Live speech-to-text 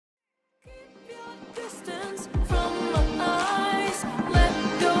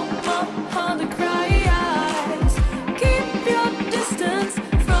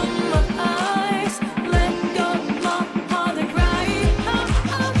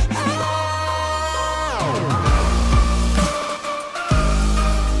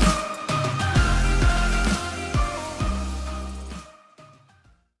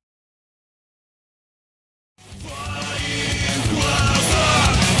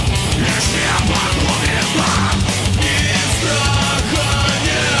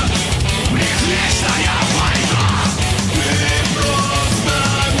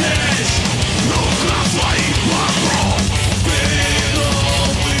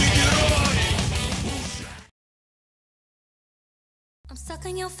I'm stuck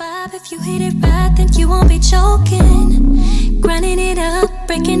on your vibe. If you hit it right, then you won't be choking. Grinding it up,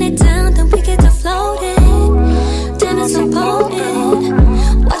 breaking it down, then we get to floating. Damn, it's so potent.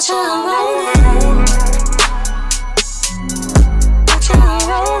 Watch how I'm rolling. Watch how I'm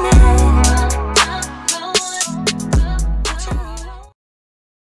rolling.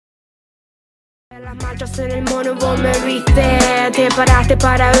 En las marchas en el mono vos me viste. Te paraste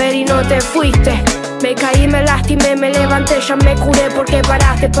para ver y no te fuiste. Me caí, me lastimé, me levanté, ya me curé porque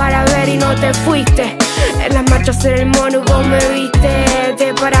paraste para ver y no te fuiste. En las marchas en el mono vos me viste.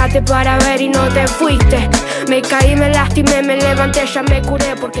 Te paraste para ver y no te fuiste. Me caí, me lastimé, me levanté, ya me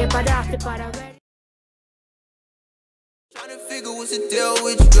curé porque paraste para ver. Tryna figure what's the deal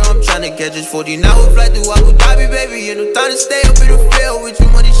with you, girl. I'm tryna catch this 14-hour flight to Abu Dhabi, baby. Ain't no time to stay up in the field with you,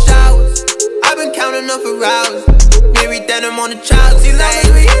 money showers. I've been counting up for hours. Maybe then I'm on the child. See, like,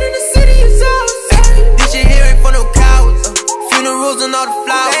 we here in the city, it's ours. This shit here ain't for no cowards. Funerals and all the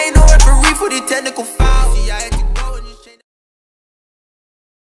flowers. There ain't no referee for the technical fouls. See, I had to go and just change.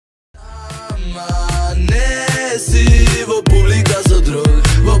 Amaneci, vou publicar sou drug.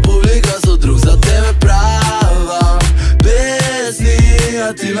 Vou publicar sou drug, za tebe prava. Pesni,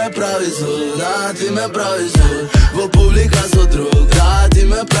 a ti me praviš lud, a ti me praviš lud. Vou publicar sou drug, a ti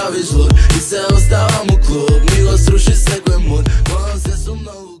me praviš lud. I se ostavam u klub, Migo sruši sve koje mud. Moram se su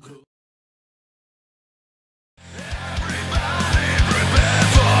mnogo krug.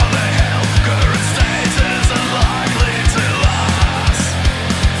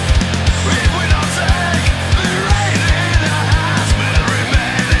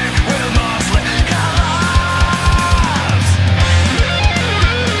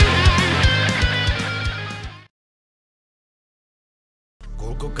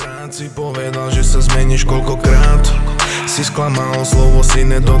 Koľkokrát si povedal, že sa zmeníš, koľkokrát si sklamal, slovo si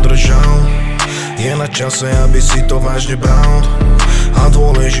nedodržal. Je na čase, aby si to vážne bral a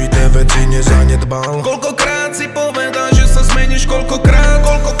dôležité veci nezanedbal. Koľkokrát si povedal, že sa zmeníš, koľkokrát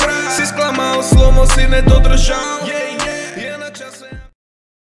si sklamal, slovo si nedodržal. Je na čase.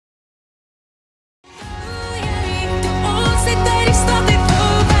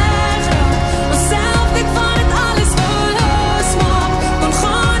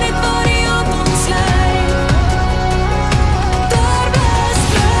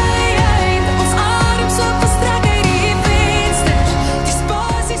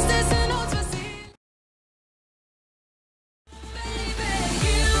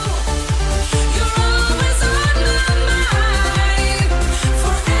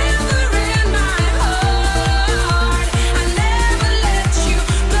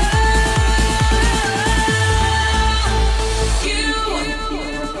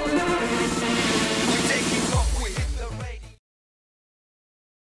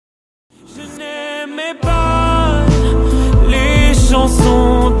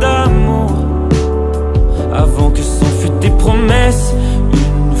 Chansons d'amour avant que s'enfuient tes promesses.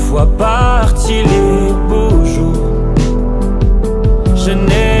 Une fois partis les beaux jours, je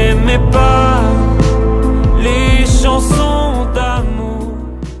n'aimais pas les chansons d'amour.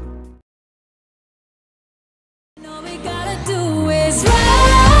 All we gotta do is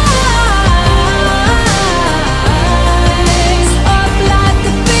rise up like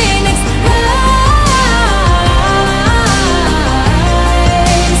the phoenix.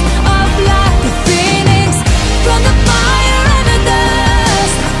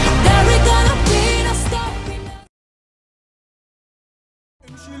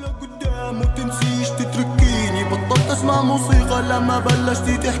 امشي لقدام وتنسيش تتركيني. بطلت اسمع موسيقى لما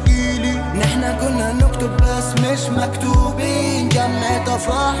بلشتي تحكيلي. نحنا كنا نكتب بس مش مكتوبين. جمعت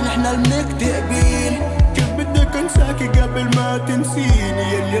افراح نحنا المكتئبين. كيف بدك انساكي قبل ما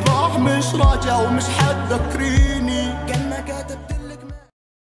تنسيني؟ يلي راح مش راجع ومش حتذكريني. كنا كاتبتلك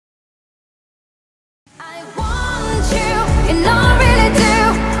I want you, and I really do,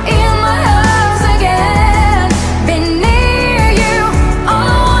 in my arms again. Been near you, all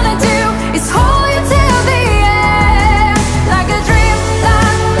I wanna do is hold you till the end. Like a dream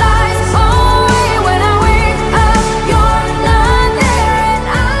that lies away. When I wake up, you're not there, and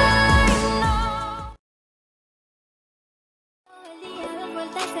I know. Todo el día das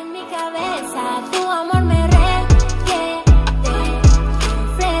vueltas en mi cabeza. Tu amor me